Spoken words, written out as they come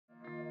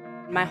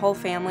My whole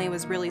family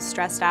was really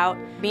stressed out.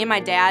 Me and my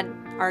dad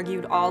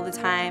argued all the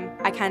time.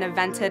 I kind of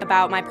vented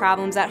about my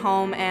problems at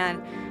home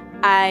and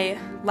I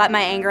let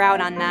my anger out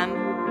on them.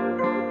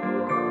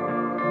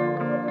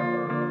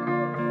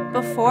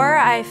 Before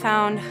I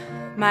found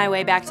my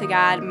way back to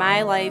God,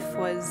 my life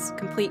was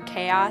complete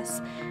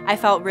chaos. I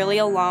felt really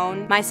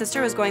alone. My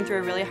sister was going through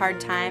a really hard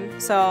time,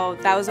 so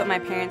that was what my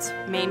parents'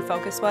 main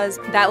focus was.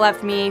 That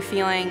left me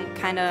feeling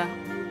kind of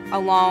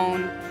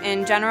alone.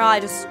 In general,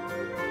 I just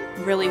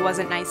really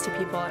wasn't nice to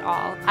people at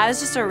all. I was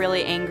just a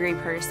really angry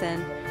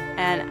person,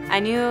 and I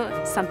knew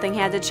something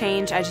had to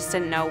change. I just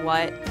didn't know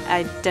what.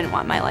 I didn't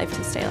want my life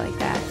to stay like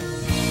that.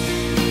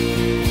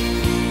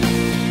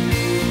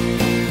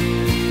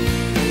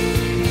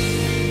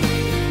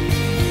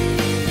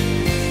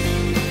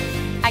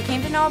 I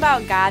came to know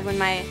about God when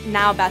my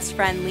now best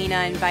friend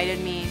Lena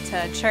invited me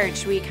to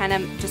church. We kind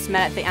of just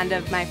met at the end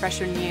of my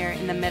freshman year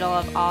in the middle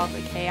of all of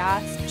the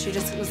chaos. She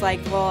just was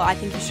like, well, I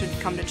think you should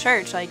come to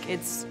church. Like,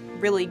 it's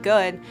really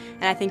good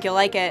and I think you'll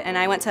like it. And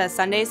I went to a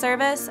Sunday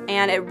service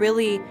and it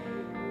really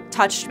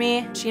touched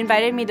me. She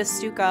invited me to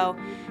Stuco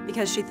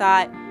because she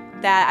thought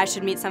that I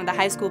should meet some of the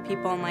high school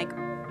people, and like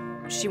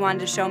she wanted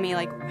to show me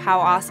like how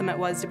awesome it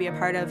was to be a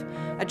part of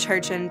a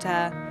church and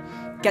to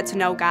get to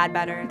know God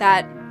better.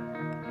 That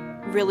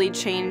really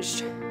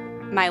changed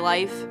my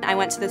life. I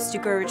went to the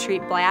Stuco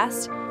Retreat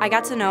Blast. I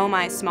got to know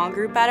my small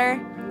group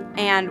better,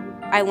 and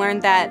I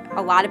learned that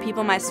a lot of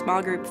people in my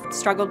small group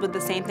struggled with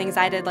the same things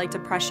I did, like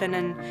depression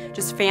and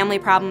just family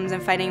problems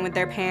and fighting with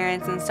their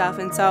parents and stuff.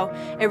 And so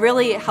it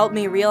really helped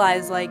me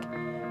realize like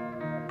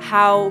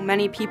how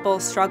many people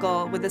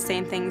struggle with the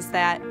same things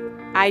that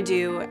I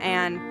do,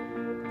 and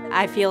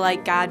I feel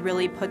like God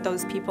really put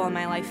those people in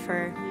my life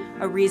for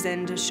a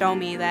reason, to show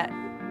me that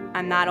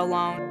I'm not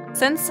alone.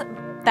 Since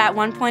that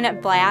one point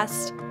at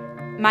Blast,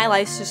 my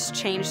life's just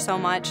changed so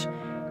much.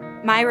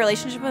 My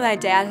relationship with my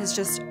dad has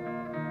just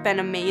been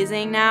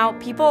amazing now.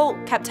 People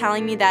kept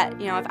telling me that,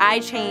 you know, if I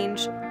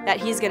change, that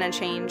he's gonna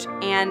change,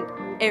 and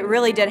it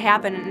really did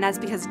happen, and that's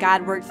because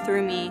God worked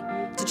through me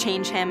to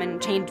change him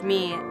and change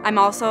me. I'm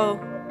also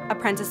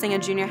apprenticing a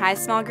junior high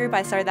small group.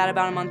 I started that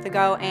about a month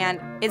ago,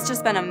 and it's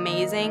just been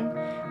amazing.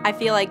 I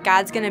feel like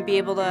God's gonna be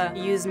able to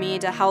use me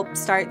to help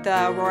start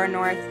the Aurora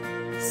North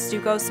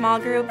Stuco small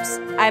groups.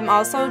 I'm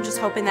also just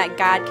hoping that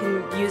God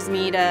can use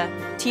me to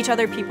teach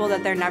other people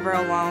that they're never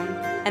alone,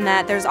 and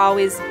that there's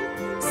always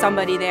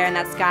somebody there, and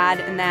that's God,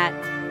 and that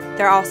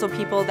there are also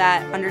people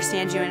that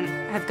understand you and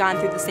have gone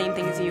through the same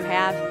things you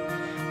have.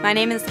 My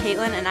name is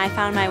Caitlin, and I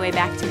found my way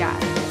back to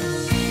God.